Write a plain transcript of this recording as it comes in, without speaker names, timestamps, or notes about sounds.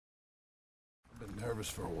nervous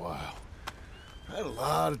for a while. I had a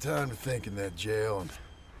lot of time to think in that jail, and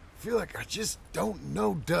I feel like I just don't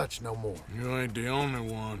know Dutch no more. You ain't the only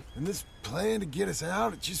one. And this plan to get us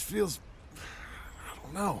out, it just feels... I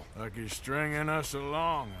don't know. Like he's stringing us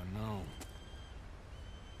along, I know.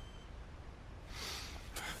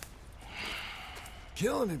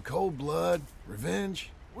 Killing in cold blood,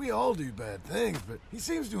 revenge, we all do bad things, but he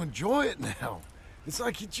seems to enjoy it now. It's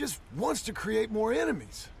like he just wants to create more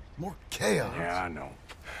enemies, more chaos. Yeah, I know.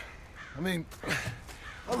 I mean,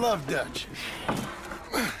 I love Dutch.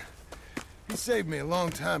 He saved me a long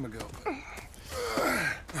time ago.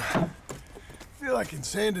 I feel like in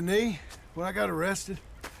Saint Denis, when I got arrested,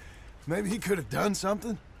 maybe he could have done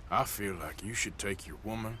something. I feel like you should take your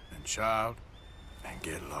woman and child and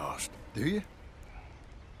get lost. Do you?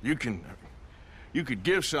 You could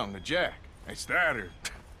give something to Jack. It's that or...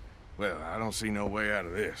 Well, I don't see no way out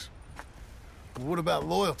of this. Well, what about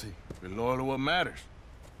loyalty? Be loyal to what matters.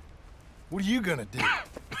 What are you gonna do?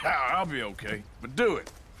 I'll be okay, but do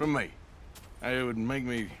it, for me. It would make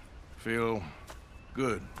me feel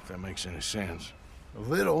good, if that makes any sense. A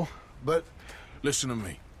little, but... Listen to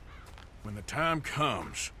me. When the time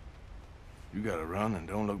comes, you gotta run and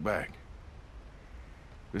don't look back.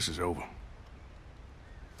 This is over.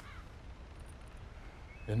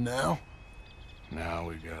 And now? Now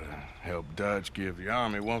we gotta help Dutch give the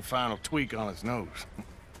army one final tweak on its nose.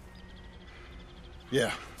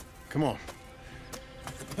 Yeah, come on.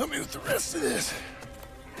 Help me with the rest of this.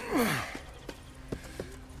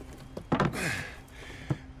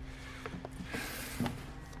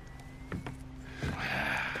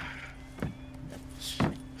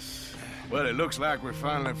 Well, it looks like we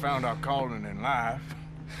finally found our calling in life.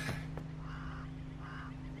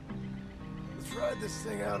 Let's ride this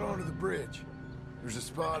thing out onto the bridge. There's a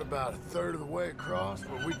spot about a third of the way across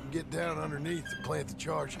where we can get down underneath to plant the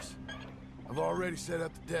charges. I've already set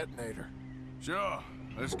up the detonator. Sure,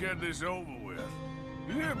 let's get this over with.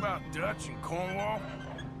 You hear about Dutch and Cornwall?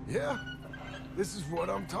 Yeah, this is what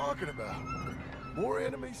I'm talking about. More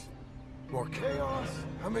enemies, more chaos.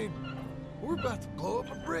 I mean, we're about to blow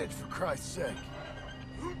up a bridge, for Christ's sake.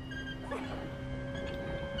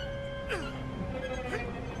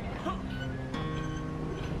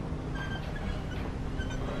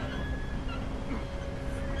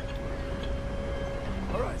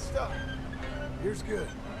 All right, stop. Here's good.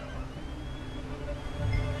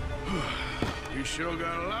 You sure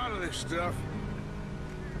got a lot of this stuff.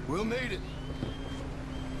 We'll need it.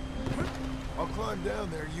 I'll climb down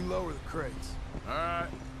there, you lower the crates. All right,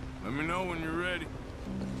 let me know when you're ready.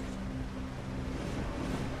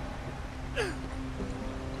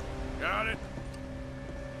 Got it?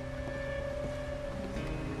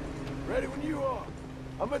 Ready when you are.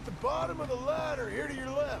 I'm at the bottom of the ladder, here to your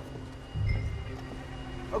left.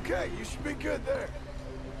 Okay, you should be good there.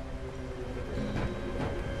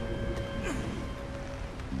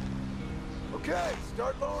 Okay,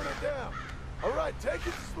 start lowering it down. All right, take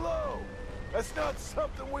it slow. That's not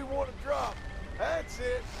something we want to drop. That's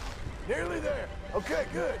it. Nearly there. Okay,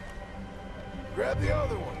 good. Grab the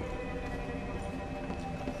other one.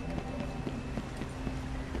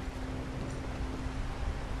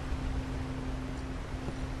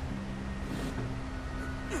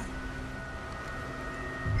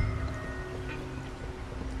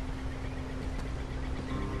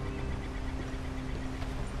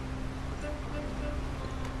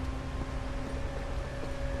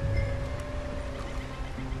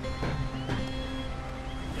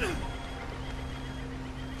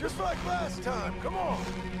 Just like last time, come on.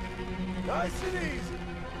 Nice and easy.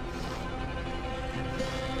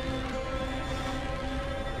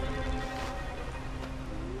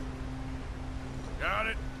 Got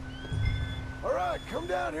it? All right, come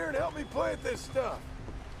down here and help me plant this stuff.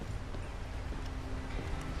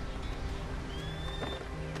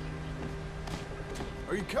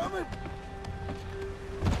 Are you coming?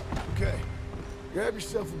 Okay. Grab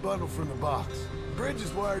yourself a bundle from the box. The bridge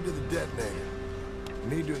is wired to the detonator. You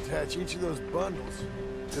need to attach each of those bundles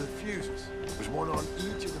to the fuses. There's one on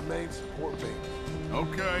each of the main support beams.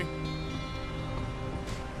 Okay.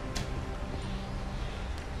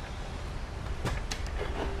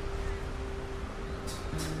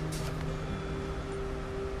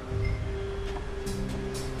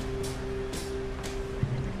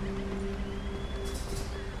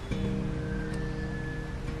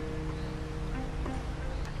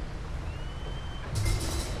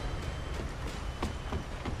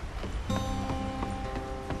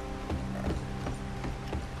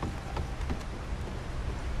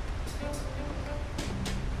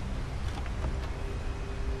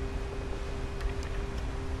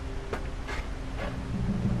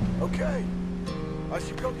 Okay. I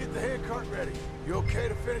should go get the handcart ready. You okay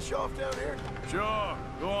to finish off down here? Sure.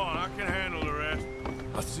 Go on. I can handle the rest.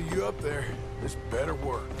 I'll see you up there. This better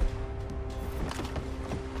work.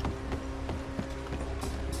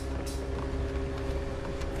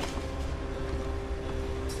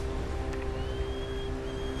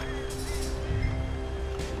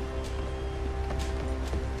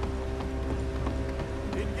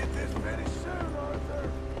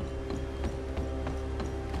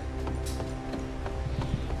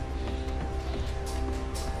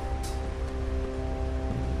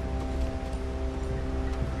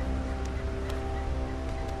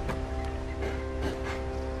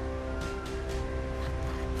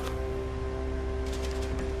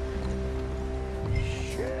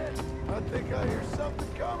 I think I hear something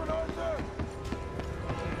coming, Arthur!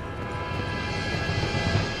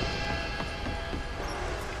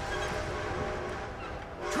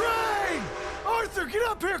 Train! Arthur, get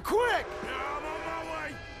up here, quick! Yeah, I'm on my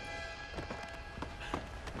way!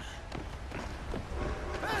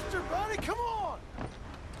 Faster, buddy, come on!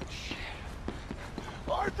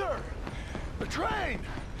 Arthur! The train!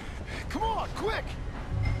 Come on, quick!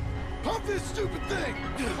 Pump this stupid thing!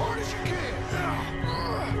 As hard as you can!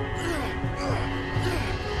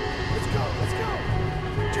 Let's go, let's go!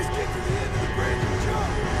 Just get to the end of the bridge and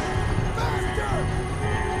jump! Faster!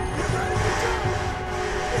 Get ready to jump!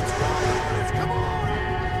 It's right on us, come on!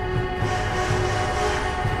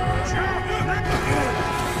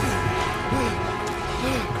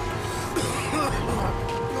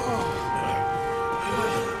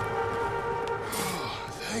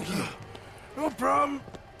 Thank you. No problem.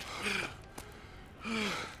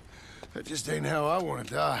 That just ain't how I want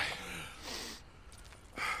to die.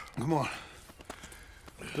 Come on.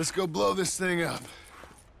 Let's go blow this thing up.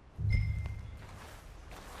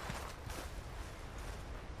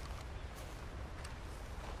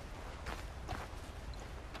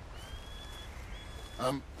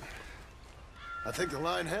 I think the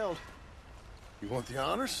line held. You want the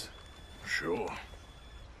honors? Sure.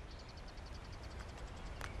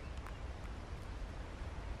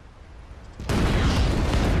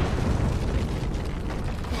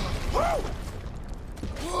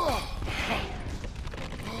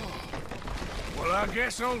 Well, I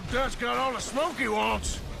guess old Dutch got all the smoke he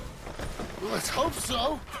wants. Well, let's hope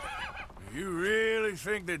so. You really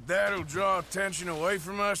think that that'll draw attention away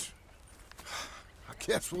from us? I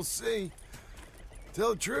guess we'll see.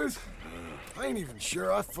 Tell the truth, I ain't even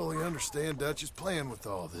sure I fully understand Dutch's plan with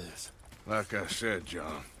all this. Like I said,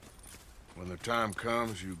 John, when the time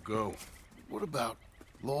comes, you go. What about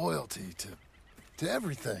loyalty to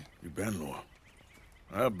everything? You've been loyal.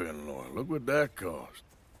 I've been loyal. Look what that cost.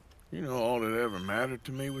 You know, all that ever mattered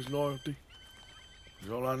to me was loyalty. It's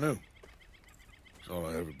all I knew. It's all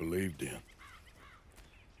I ever believed in.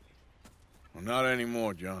 Well, not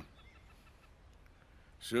anymore, John.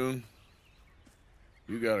 Soon,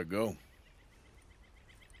 you gotta go.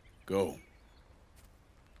 Go.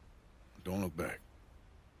 Don't look back.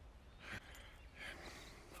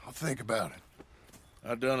 I'll think about it.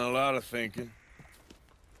 I've done a lot of thinking.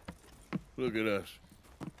 Look at us.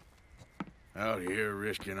 Out here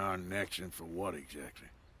risking our necks, and for what exactly?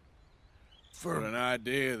 For an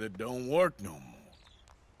idea that don't work no more.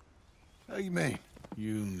 How you mean?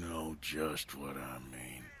 You know just what I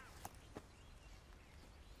mean.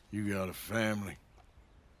 You got a family.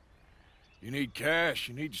 You need cash.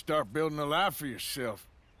 You need to start building a life for yourself.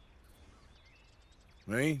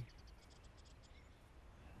 Me?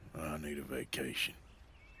 I need a vacation.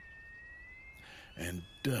 And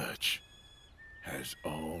Dutch has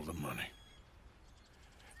all the money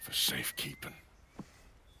for safekeeping.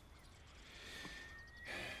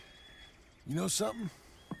 You know something?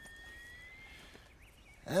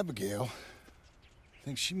 Abigail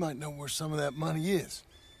thinks she might know where some of that money is.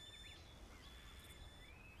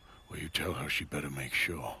 Well, you tell her she better make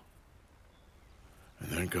sure. And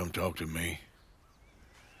then come talk to me.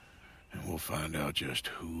 And we'll find out just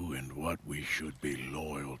who and what we should be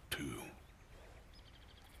loyal to.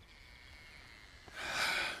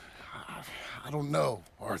 I don't know,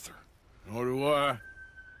 Arthur. Nor do I.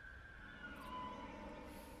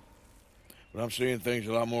 But I'm seeing things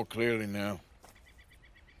a lot more clearly now.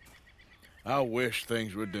 I wish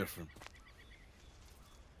things were different.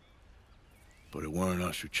 But it weren't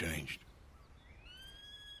us who changed.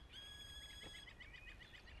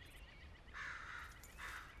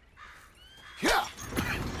 Yeah!